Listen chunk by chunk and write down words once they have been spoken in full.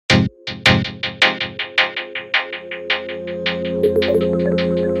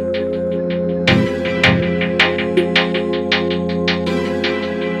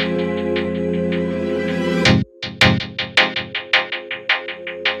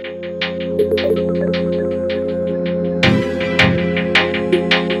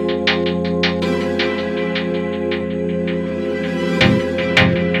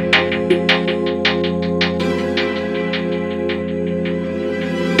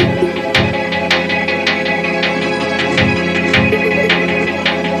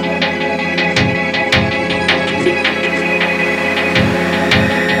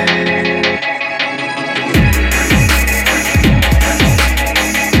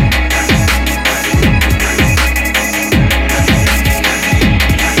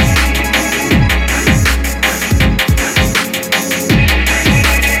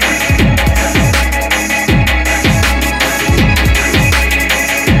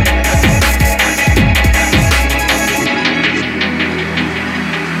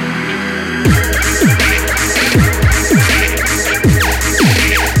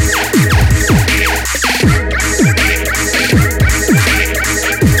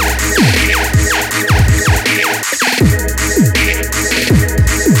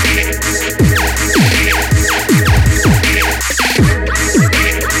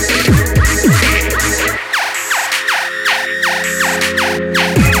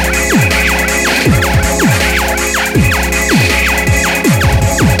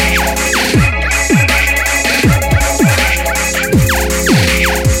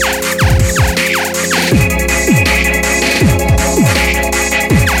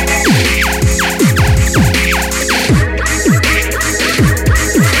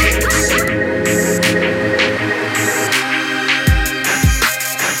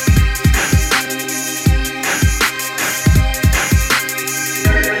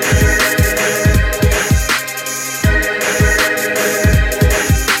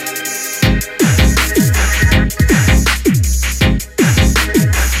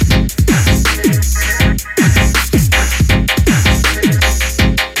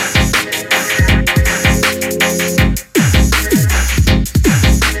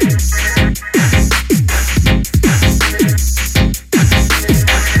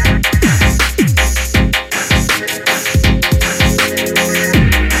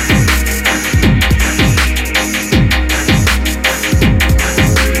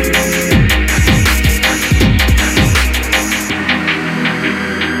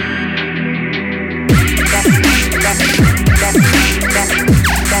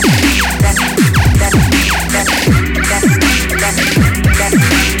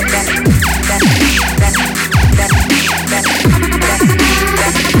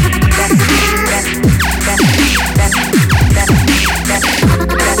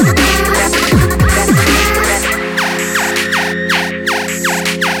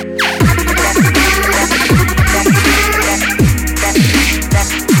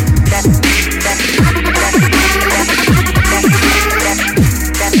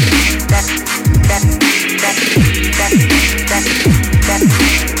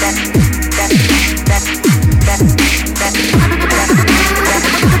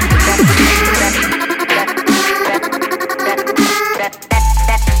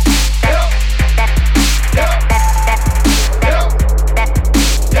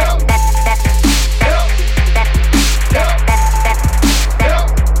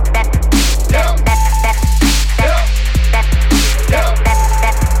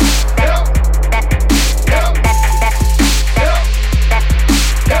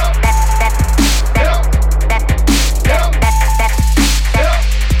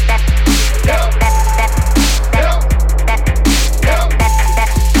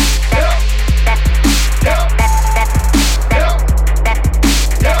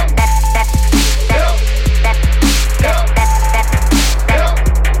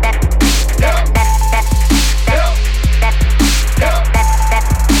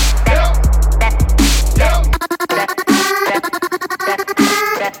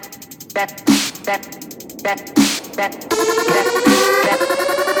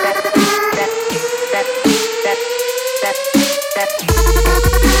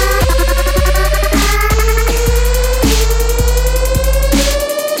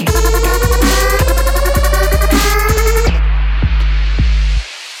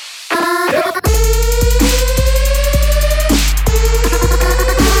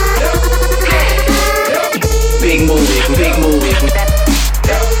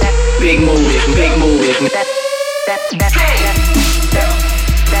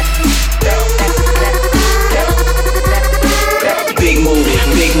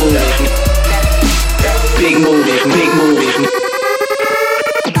Big move.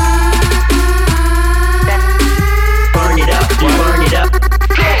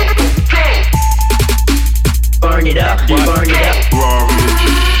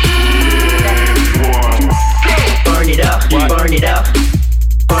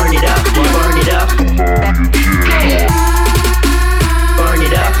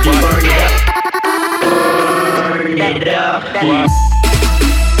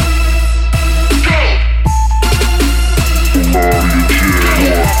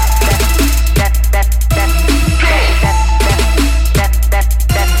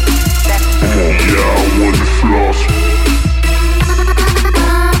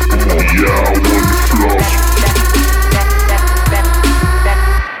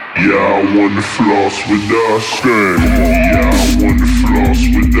 wanna floss with us. Yeah, I wanna floss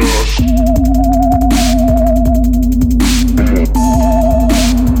with us.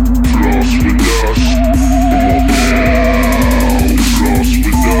 Floss with us. Yeah, floss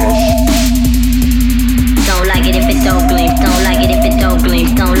with us. Don't like it if it don't gleam. Don't like it if it don't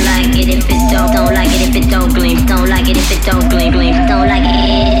gleam. Don't like it if it don't like it if it don't gleam. Don't like it if it don't gleam. Don't like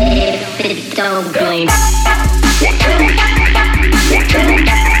it if it don't gleam.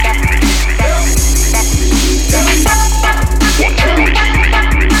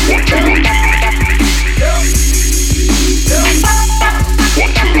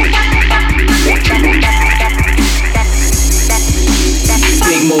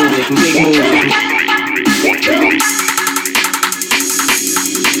 Big move.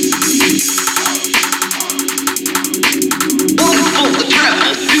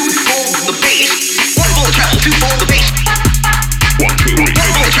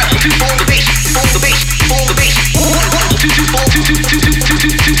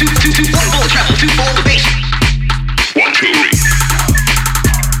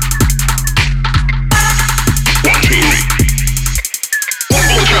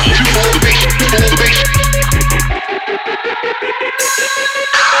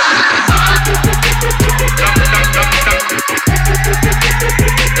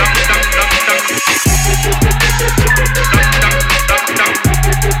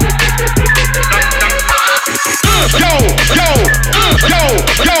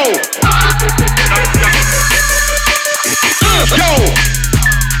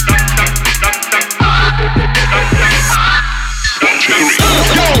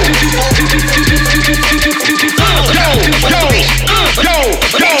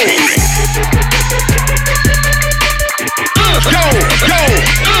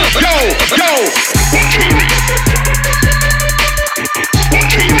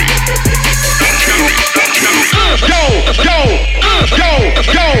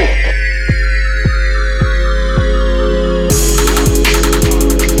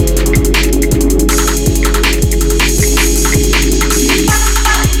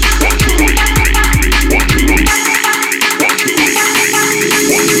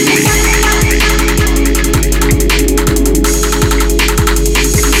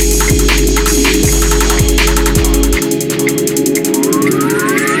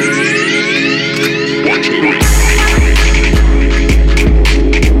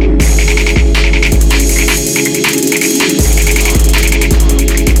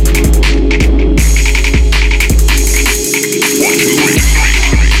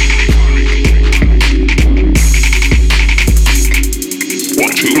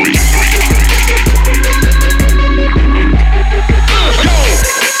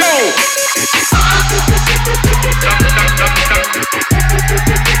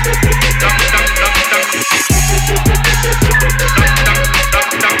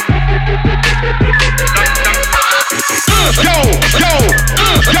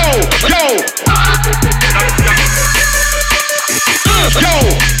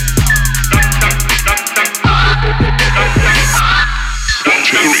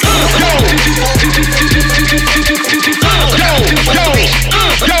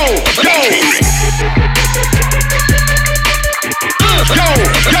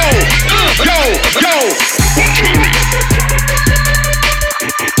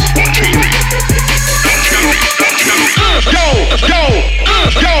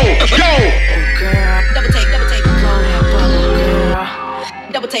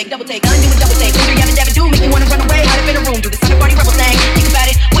 Double take, undo a double take. Figure out a dabba do, make me wanna run away. Hide up in a room, do the Sonic Party rebel thing. Think about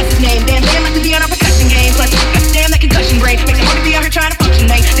it, what's his name? Bam Bam, like to be on our percussion game. Plus, damn that concussion brain makes it hard to be out here trying to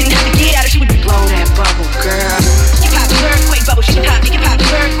function. Didn't have to get out of, she would blow that bubble, girl. You pop the earthquake bubble, she can pop. You can pop the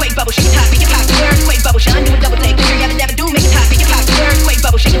earthquake bubble, she can pop. You can pop the earthquake bubble, she undo a double take. Figure out a dabba do, make it pop. You can pop the earthquake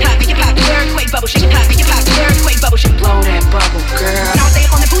bubble, she can pop. You can pop the earthquake bubble, she can pop. You can pop the earthquake bubble, she can blow that bubble, girl. Now I stay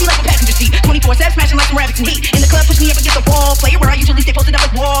on that booty like a passenger seat, 24/7 smashing like some rabbits in heat. In the club, push me up against the wall player, where I usually stay posted up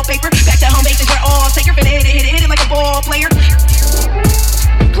with wallpaper. Back to home base is where all taker, finna hit it like a ball player.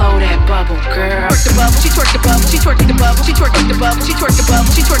 Blow that bubble, girl. Twerk the bubble, she twerk the bubble, she twerk the bubble, she twerk the bubble, she twerk the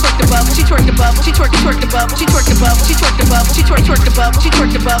bubble, she twerk the bubble, she twerk the bubble, she twerk the bubble, she twerk the bubble, she twerk the bubble, she twerk the bubble, she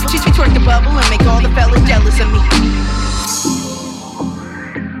twerk the bubble, she twerk the bubble, and make all the fellas jealous of me.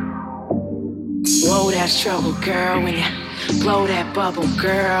 Whoa, that's trouble, girl, when you blow that bubble,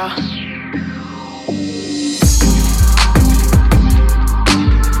 girl.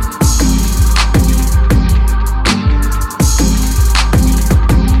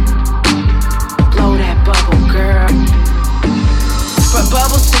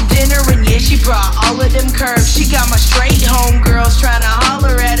 Bubbles to dinner and yeah, she brought all of them curves. She got my straight homegirls trying to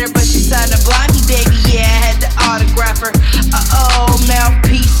holler at her, but she signed a blind me, baby. Yeah, I had to autograph her.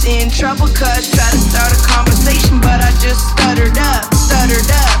 Mouthpiece in trouble, cuz tried to start a conversation, but I just stuttered up, stuttered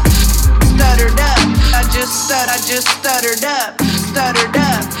up, stuttered up. I just stuttered up, stuttered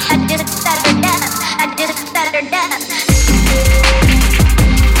up. I just stuttered up, I just stuttered up.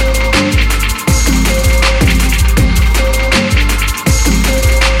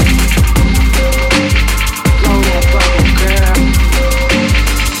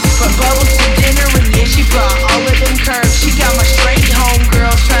 She brought all of them curves. She got my straight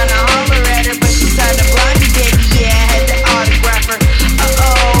homegirls trying to holler at her, but she signed a blind me, baby. Yeah, I had to autograph her.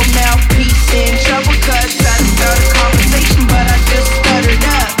 Mouthpiece in trouble, cuz tried to start a conversation, but I just stuttered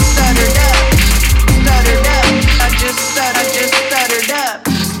up, stuttered up, stuttered up. I just stuttered up,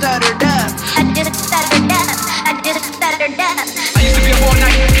 stuttered up. I just stuttered up, I just stuttered up. I used to be up all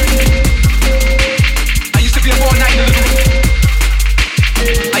night. I used to be up all night in the living room.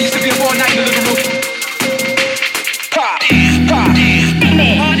 I used to be up all night in the living room.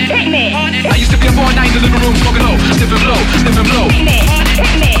 I used to be up all night in the living room, smoking low, sniffing blow, sniffing blow.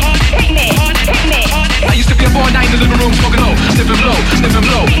 I used to be up all night in the living room, smoking low, sniffing blow, sniffing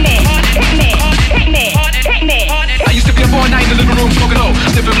blow. I used to be up all night in the living room, smoking low,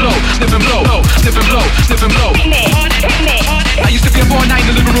 sniffing blow, sniffing blow, sniffing blow, sniffing blow. I used to be up all night in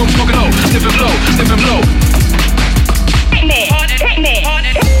the living room, smoking low, sniffing blow, sniffing blow.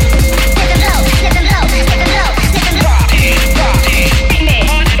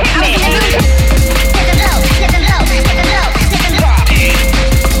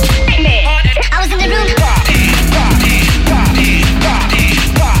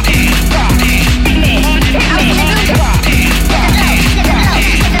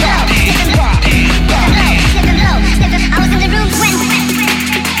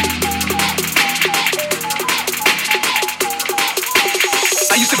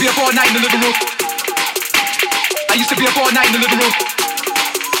 All night in the living room. I used to be up all night in the living room.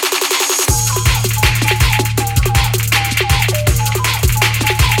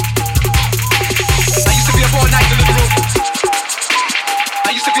 I used to be up all night in the living room.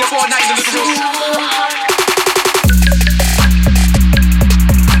 I used to be up all night in the living room.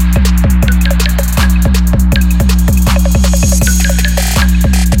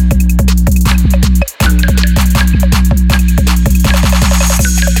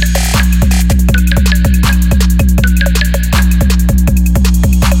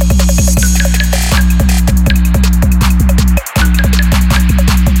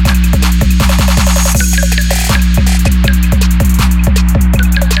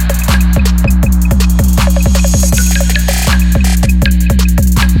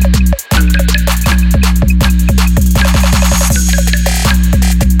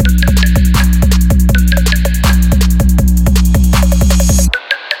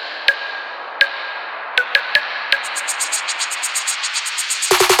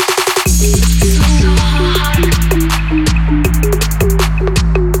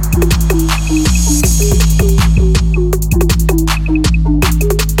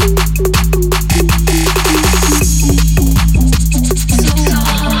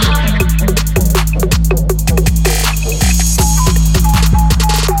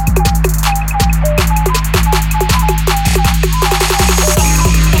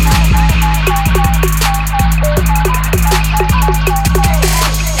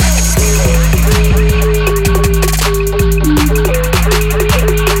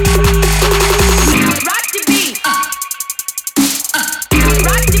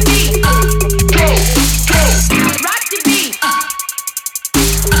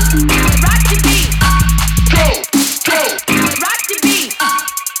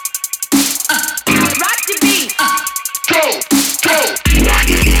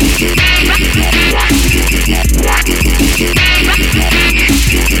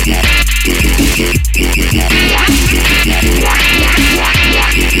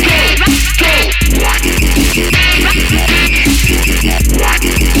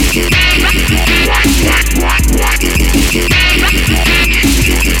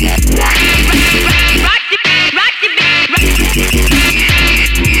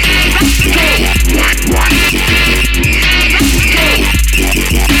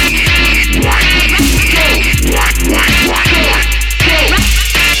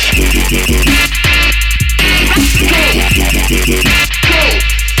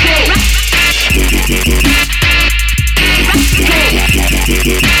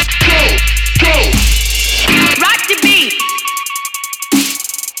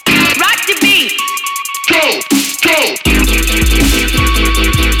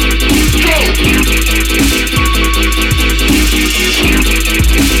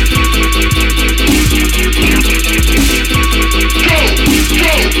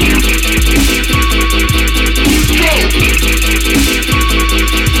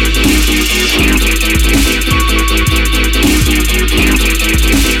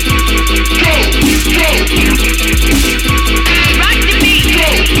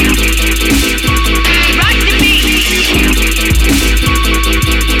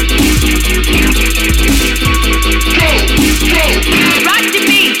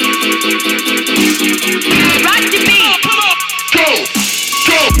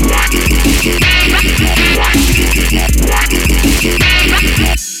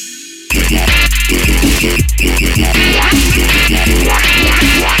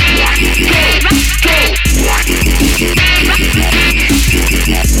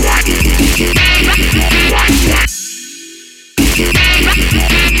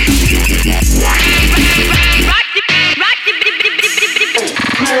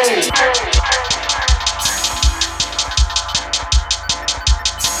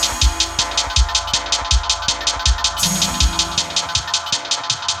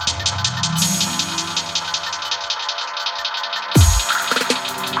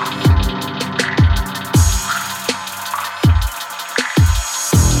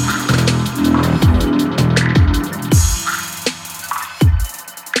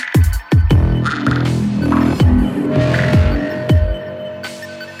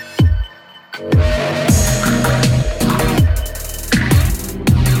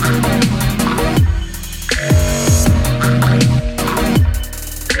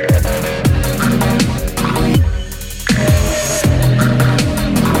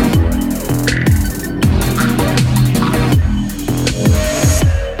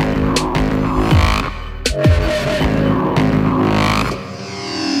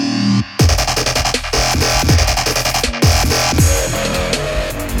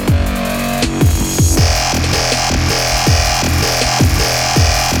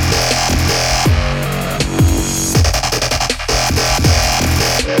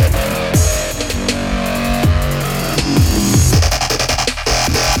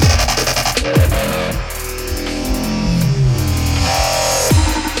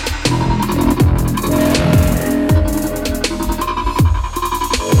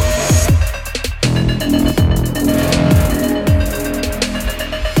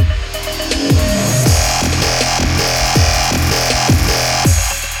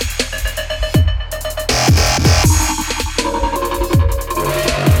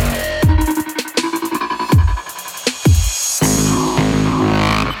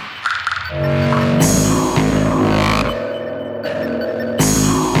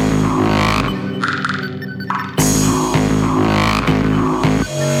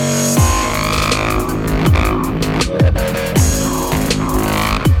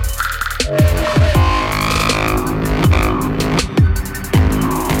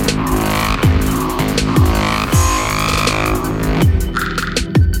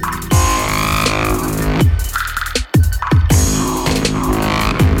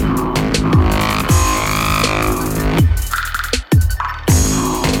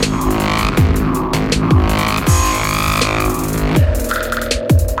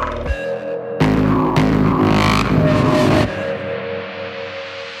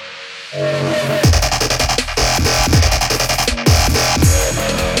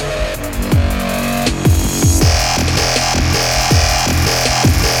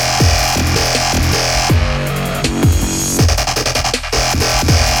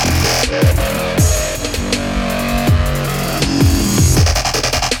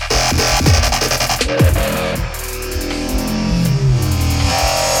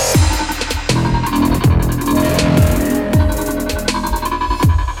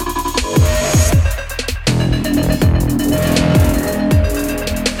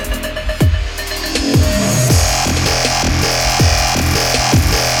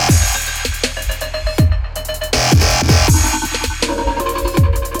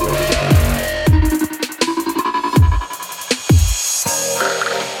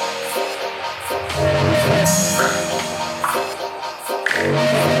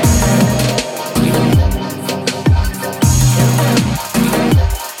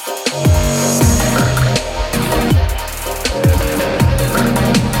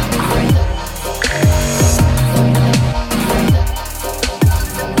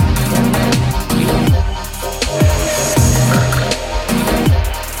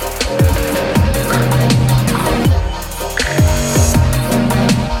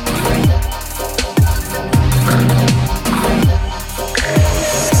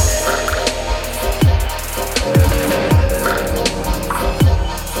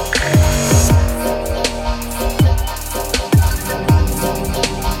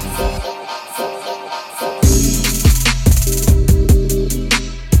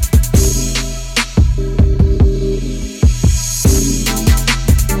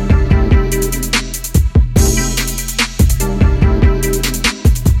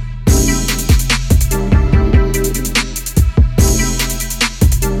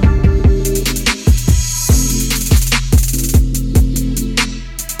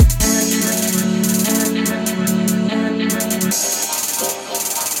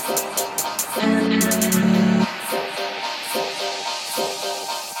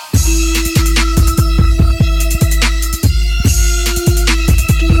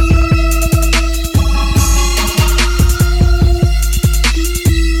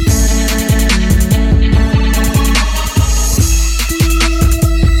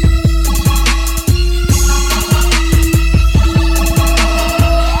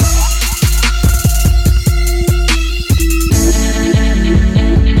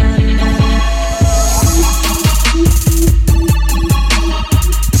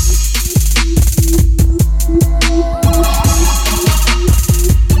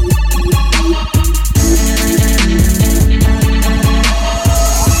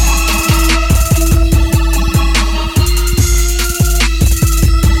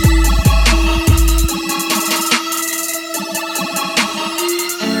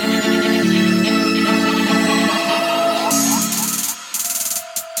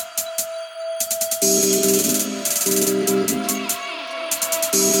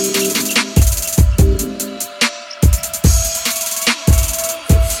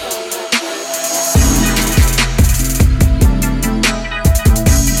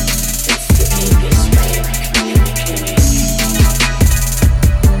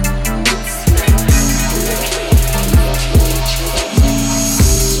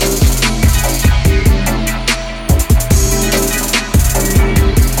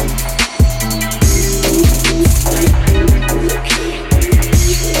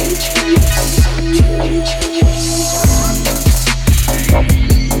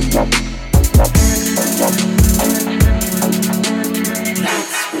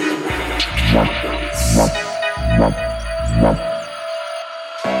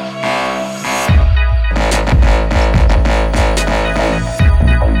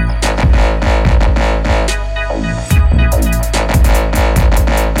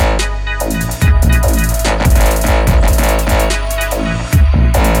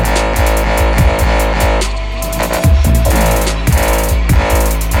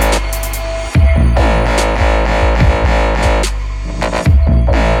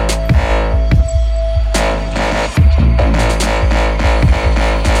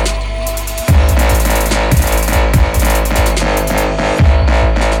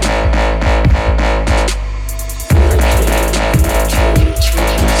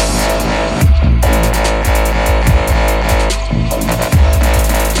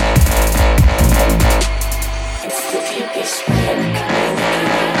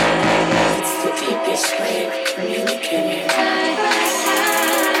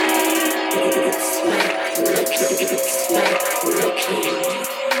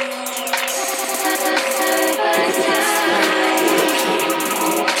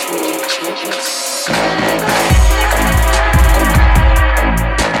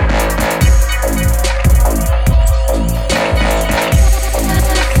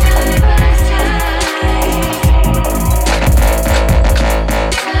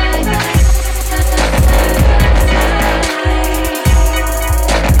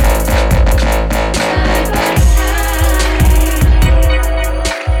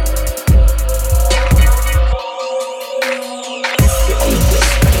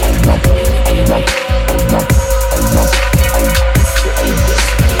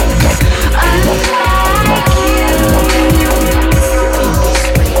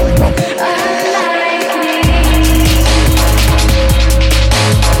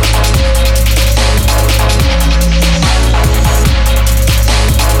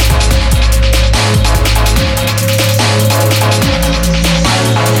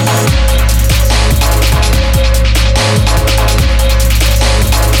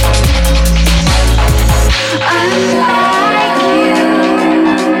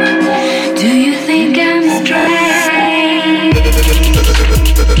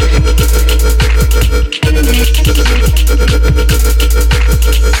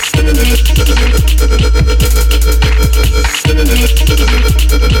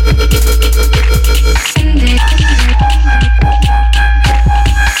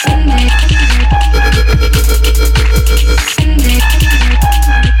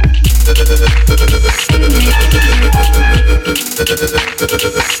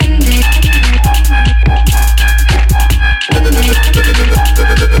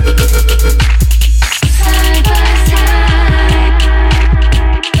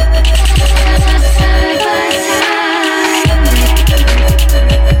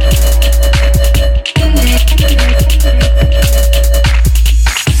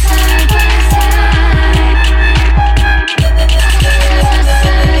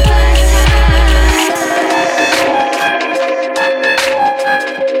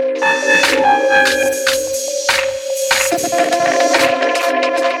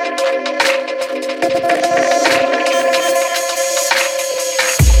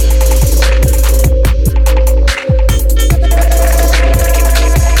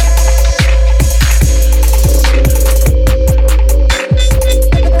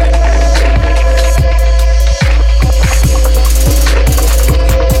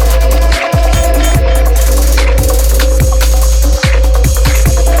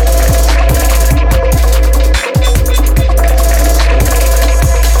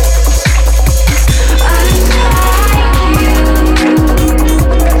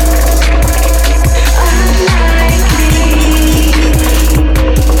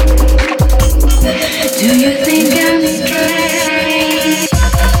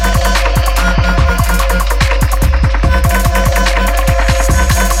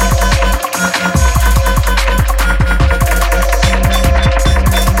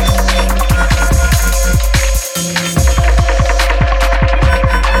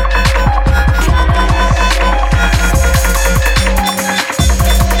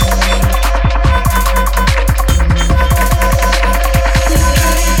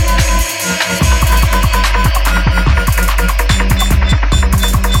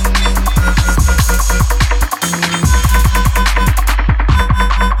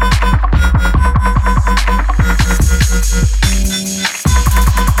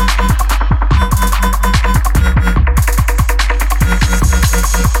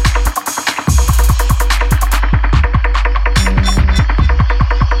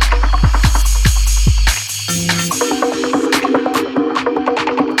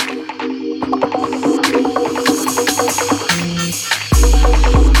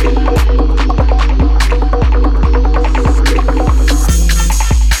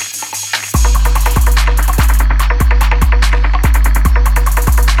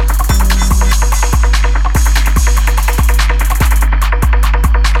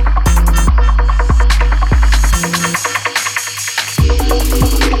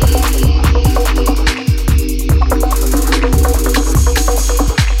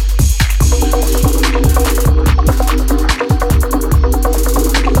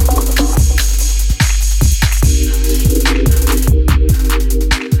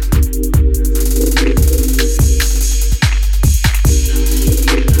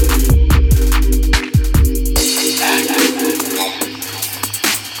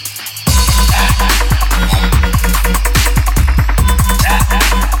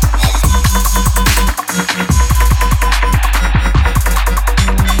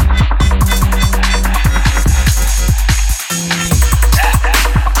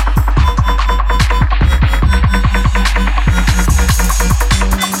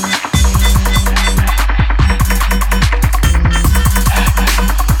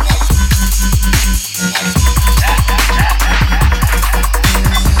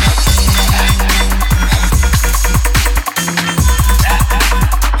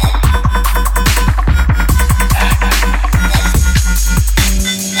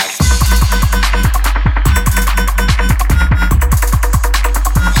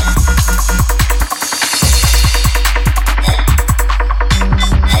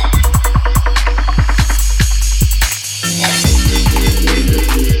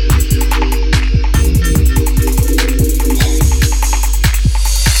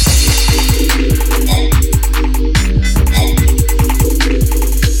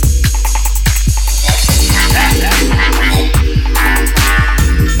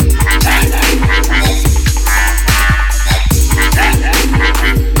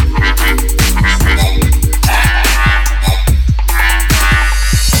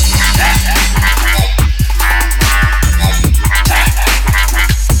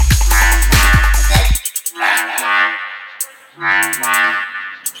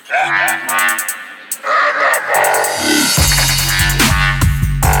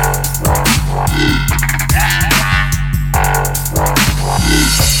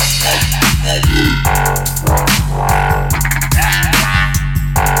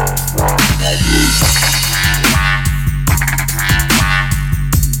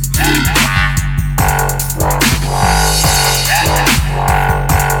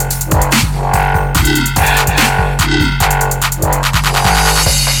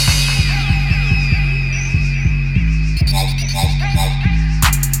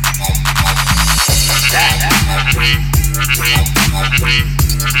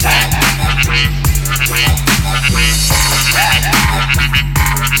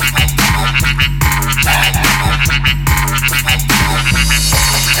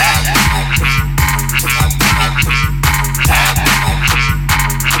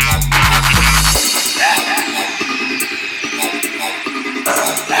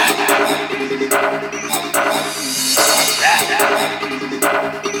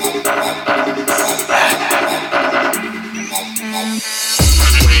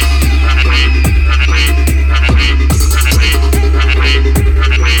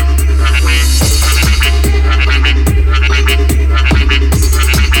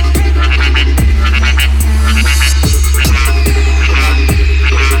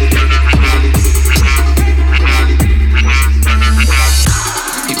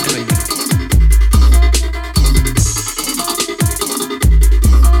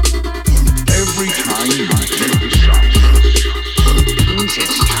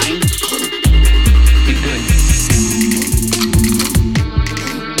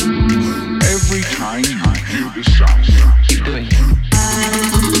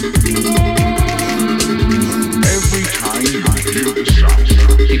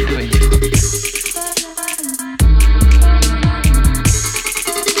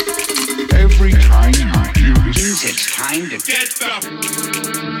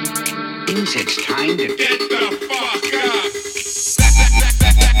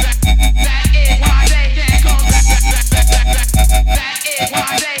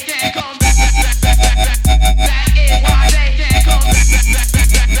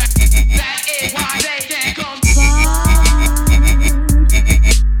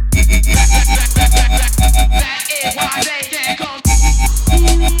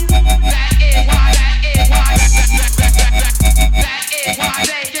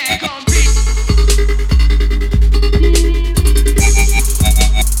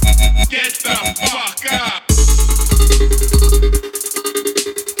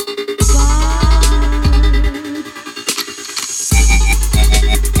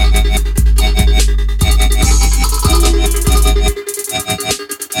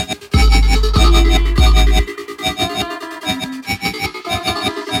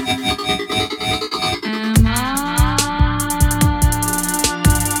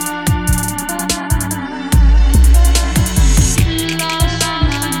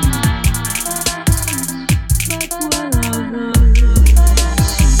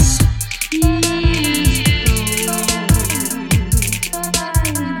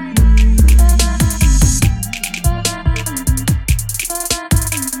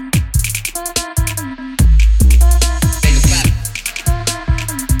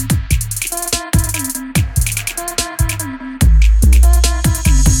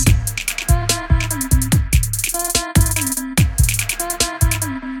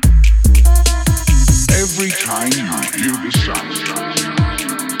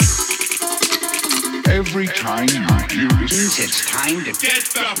 every time you hear this. Means it's time to Get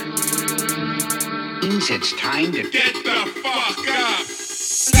the means it's time to get the fuck up.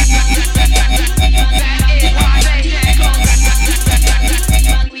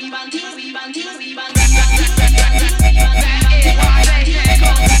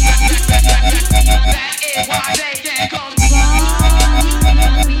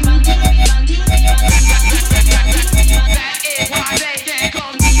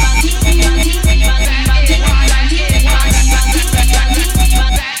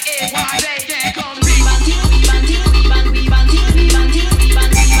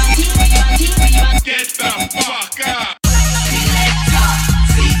 Get the fuck up.